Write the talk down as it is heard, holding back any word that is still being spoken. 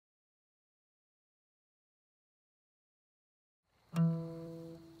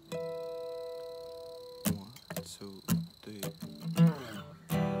2, 3.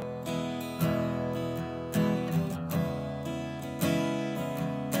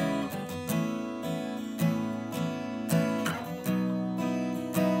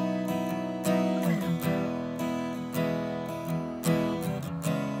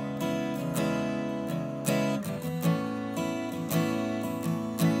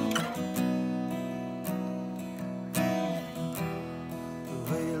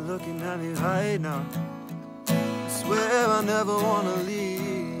 Looking at me right now, I swear I never wanna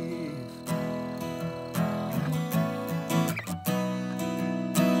leave.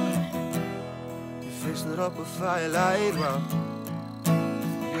 Your face lit up a firelight, wow,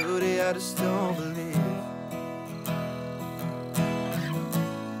 beauty I just don't believe.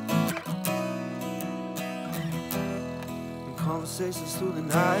 In conversations through the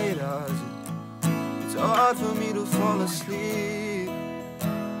night hours, it's hard for me to fall asleep.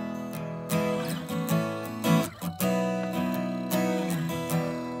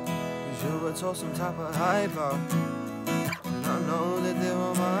 Or some type of hype out, and I know that they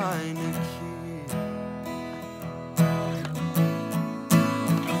were mine to keep.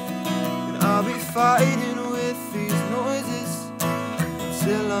 And I'll be fighting with these noises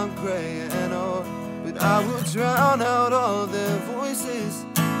until I'm gray and old, but I will drown out all their voices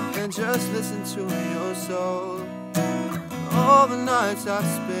and just listen to your soul. All the nights I've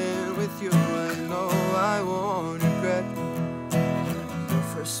spent with you, I know I won't regret.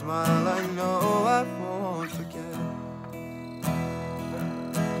 First smile I know I won't forget.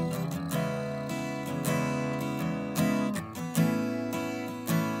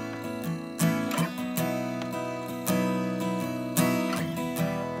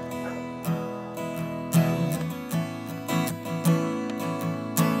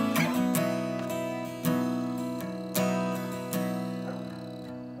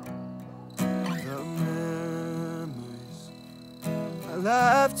 I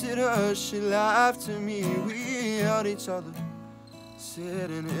laughed at her, she laughed at me. We held each other,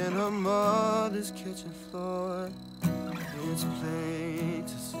 sitting in her mother's kitchen floor. It's plain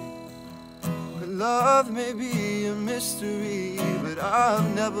to see that love may be a mystery, but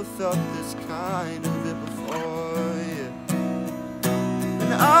I've never felt this kind of it before, yeah.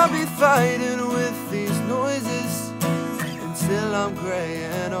 And I'll be fighting with these noises until I'm gray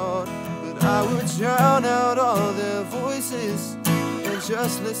and old, but I will drown out all their voices and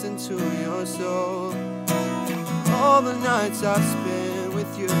just listen to your soul. All the nights I've spent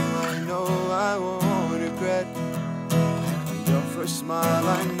with you, I know I won't regret. Your first smile,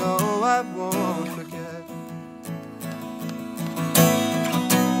 I know I won't forget.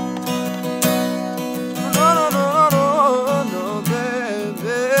 No, no, no, no, no, baby,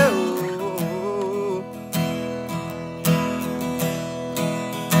 oh.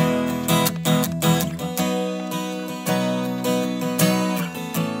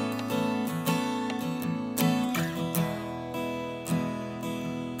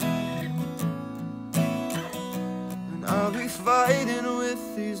 I'll be fighting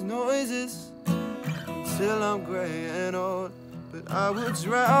with these noises until I'm gray and old, but I will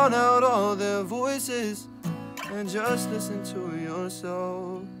drown out all their voices and just listen to your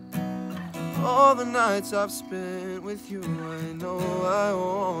soul. All the nights I've spent with you, I know I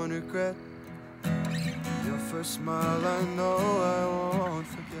won't regret. Your first smile, I know I won't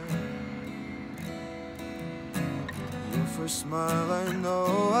forget. Your first smile, I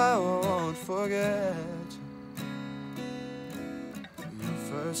know I won't forget.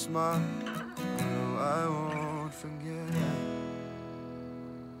 First smile, I know I won't forget.